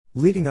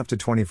Leading up to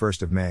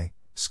 21st of May,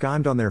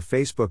 Skymed on their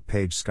Facebook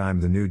page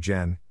Skymed the New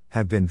Gen,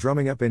 have been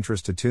drumming up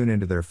interest to tune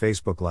into their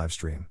Facebook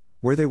livestream,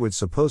 where they would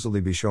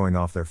supposedly be showing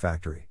off their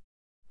factory.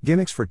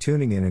 Gimmicks for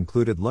tuning in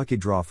included lucky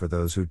draw for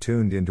those who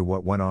tuned into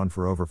what went on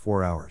for over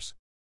 4 hours.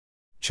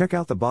 Check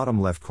out the bottom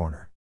left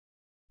corner.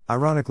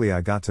 Ironically,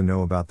 I got to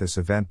know about this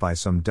event by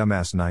some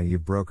dumbass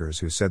naive brokers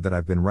who said that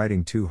I've been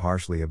writing too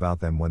harshly about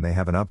them when they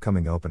have an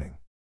upcoming opening.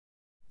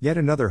 Yet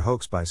another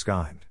hoax by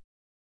Skymed.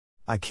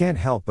 I can't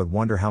help but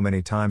wonder how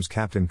many times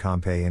Captain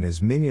Pompey and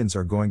his minions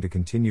are going to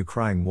continue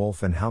crying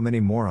wolf and how many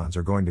morons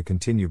are going to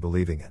continue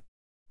believing it.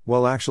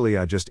 Well, actually,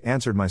 I just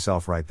answered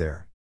myself right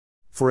there.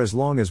 For as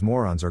long as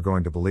morons are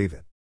going to believe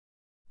it.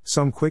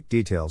 Some quick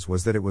details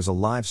was that it was a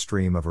live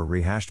stream of a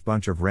rehashed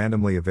bunch of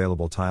randomly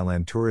available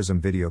Thailand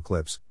tourism video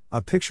clips,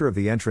 a picture of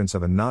the entrance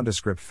of a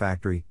nondescript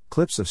factory,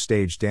 clips of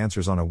stage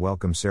dancers on a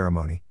welcome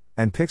ceremony,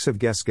 and pics of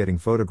guests getting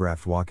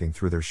photographed walking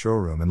through their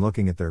showroom and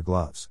looking at their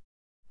gloves.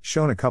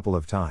 Shown a couple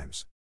of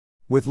times.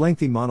 With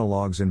lengthy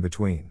monologues in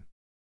between.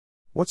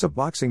 What's a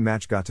boxing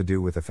match got to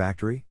do with a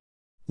factory?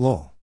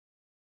 Lol.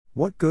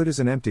 What good is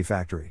an empty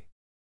factory?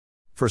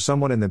 For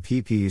someone in the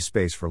PPE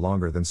space for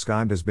longer than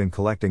Skymed has been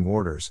collecting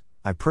orders,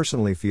 I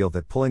personally feel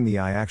that pulling the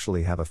I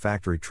actually have a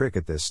factory trick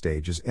at this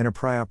stage is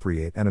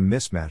inappropriate and a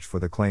mismatch for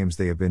the claims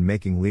they have been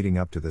making leading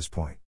up to this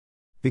point.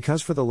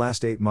 Because for the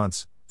last 8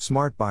 months,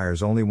 smart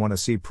buyers only want to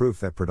see proof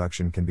that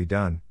production can be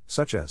done,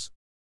 such as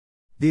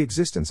the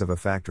existence of a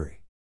factory,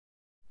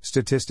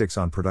 statistics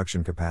on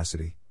production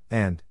capacity,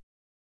 and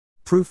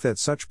proof that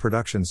such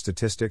production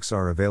statistics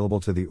are available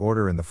to the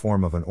order in the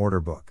form of an order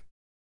book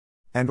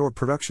and/or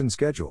production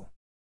schedule.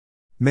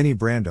 Many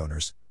brand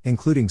owners,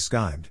 including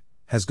Skymed,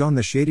 has gone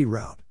the shady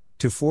route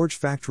to forge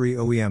factory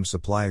OEM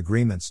supply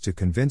agreements to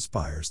convince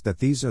buyers that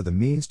these are the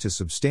means to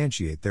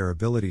substantiate their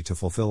ability to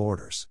fulfill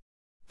orders.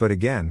 But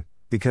again,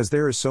 because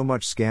there is so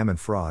much scam and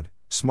fraud,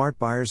 smart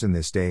buyers in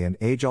this day and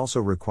age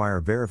also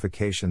require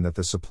verification that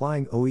the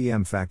supplying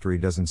OEM factory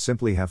doesn't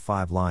simply have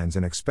 5 lines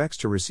and expects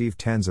to receive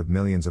tens of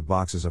millions of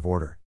boxes of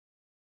order.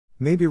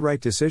 Maybe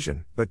right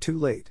decision, but too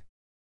late.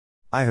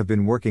 I have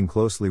been working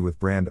closely with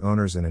brand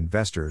owners and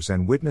investors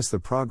and witnessed the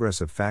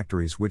progress of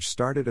factories which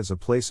started as a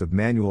place of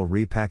manual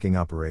repacking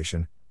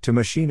operation, to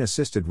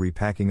machine-assisted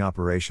repacking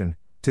operation,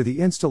 to the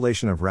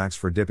installation of racks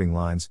for dipping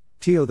lines,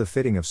 to the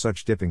fitting of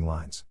such dipping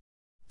lines.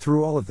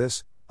 Through all of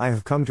this, I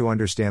have come to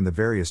understand the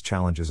various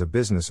challenges a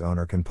business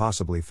owner can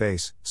possibly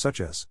face, such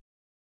as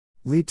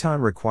lead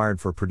time required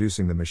for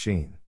producing the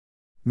machine.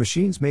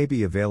 Machines may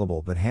be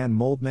available but hand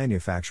mold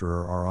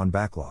manufacturer are on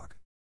backlog.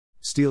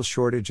 Steel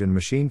shortage and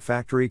machine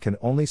factory can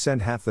only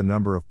send half the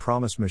number of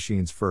promised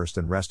machines first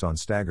and rest on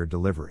staggered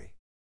delivery.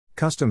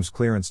 Customs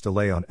clearance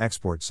delay on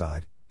export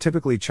side,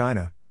 typically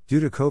China, due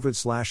to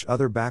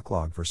COVID/other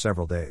backlog for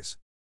several days.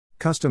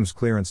 Customs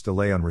clearance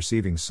delay on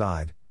receiving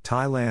side,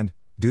 Thailand,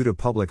 due to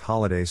public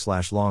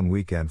holiday/long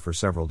weekend for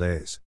several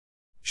days.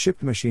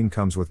 Shipped machine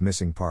comes with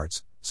missing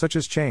parts, such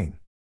as chain.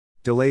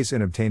 Delays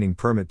in obtaining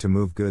permit to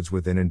move goods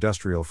within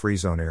industrial free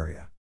zone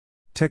area.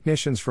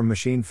 Technicians from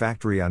machine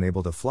factory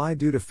unable to fly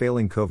due to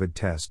failing COVID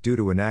test due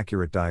to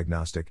inaccurate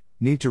diagnostic,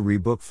 need to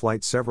rebook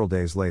flight several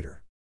days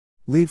later.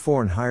 Lead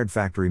foreign hired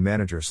factory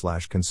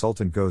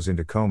manager/consultant goes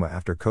into coma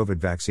after COVID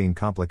vaccine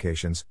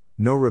complications,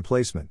 no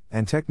replacement,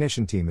 and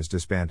technician team is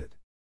disbanded.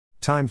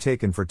 Time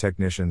taken for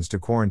technicians to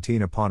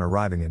quarantine upon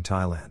arriving in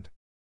Thailand.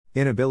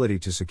 Inability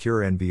to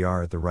secure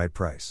NBR at the right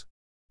price.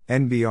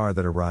 NBR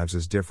that arrives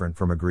is different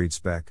from agreed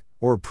spec,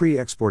 or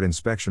pre-export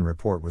inspection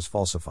report was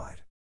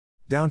falsified.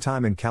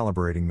 Downtime in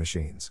calibrating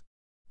machines.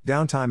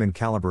 Downtime in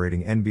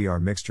calibrating NBR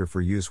mixture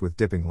for use with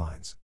dipping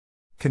lines.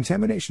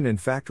 Contamination in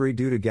factory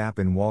due to gap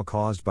in wall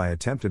caused by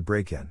attempted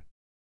break-in.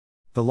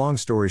 The long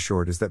story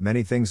short is that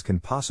many things can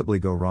possibly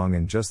go wrong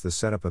in just the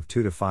setup of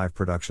 2 to 5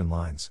 production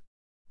lines.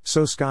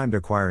 So Skymed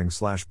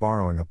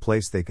acquiring/borrowing a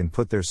place they can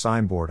put their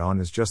signboard on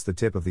is just the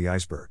tip of the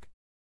iceberg.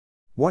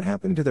 What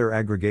happened to their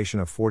aggregation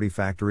of 40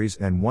 factories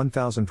and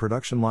 1,000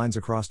 production lines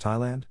across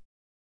Thailand?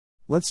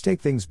 Let's take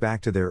things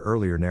back to their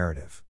earlier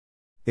narrative.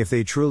 If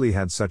they truly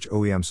had such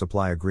OEM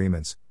supply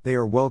agreements, they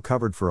are well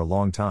covered for a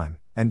long time,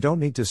 and don't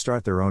need to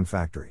start their own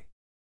factory.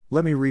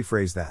 Let me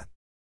rephrase that.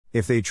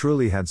 If they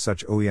truly had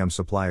such OEM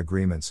supply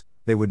agreements,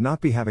 they would not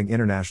be having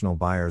international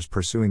buyers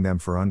pursuing them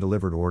for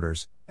undelivered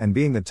orders, and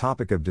being the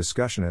topic of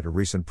discussion at a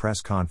recent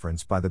press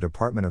conference by the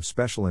Department of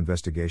Special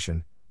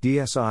Investigation,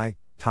 DSI,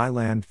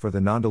 Thailand for the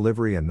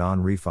non-delivery and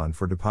non-refund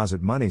for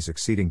deposit monies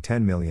exceeding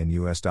 $10 million.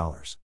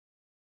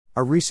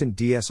 A recent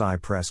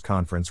DSI press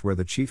conference where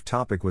the chief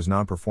topic was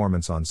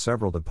non-performance on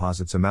several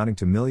deposits amounting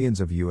to millions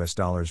of US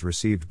dollars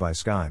received by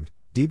Skymed,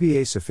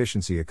 DBA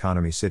Sufficiency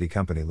Economy City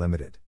Company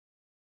Limited.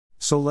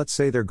 So let's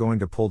say they're going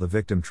to pull the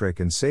victim trick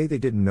and say they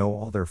didn't know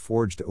all their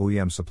forged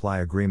OEM supply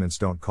agreements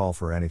don't call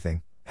for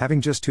anything, having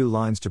just 2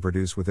 lines to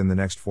produce within the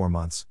next 4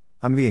 months,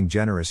 I'm being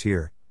generous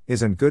here,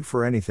 isn't good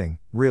for anything,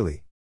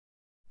 really.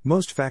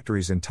 Most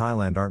factories in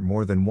Thailand aren't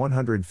more than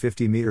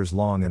 150 meters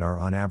long and are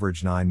on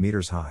average 9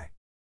 meters high.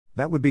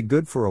 That would be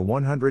good for a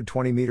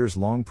 120 meters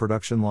long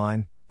production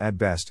line, at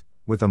best,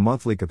 with a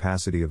monthly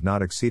capacity of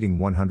not exceeding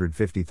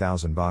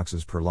 150,000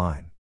 boxes per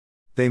line.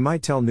 They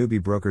might tell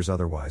newbie brokers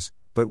otherwise,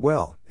 but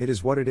well, it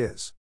is what it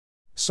is.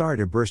 Sorry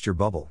to burst your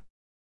bubble.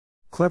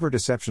 Clever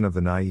deception of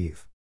the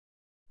naive.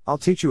 I'll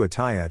teach you a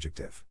Thai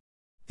adjective.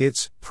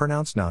 It's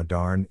pronounced now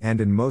darn and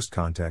in most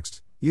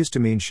contexts, used to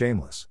mean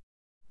shameless.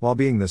 While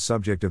being the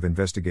subject of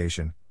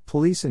investigation,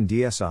 police and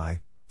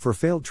DSI, for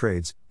failed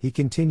trades, he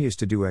continues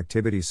to do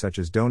activities such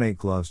as donate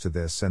gloves to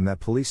this and that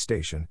police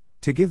station,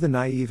 to give the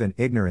naive and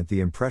ignorant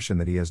the impression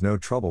that he has no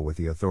trouble with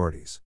the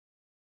authorities.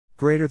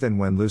 Greater than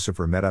when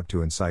Lucifer met up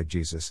to incite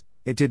Jesus,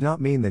 it did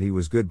not mean that he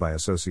was good by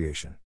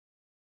association.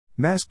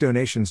 Mask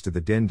donations to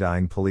the Din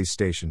dying police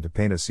station to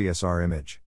paint a CSR image.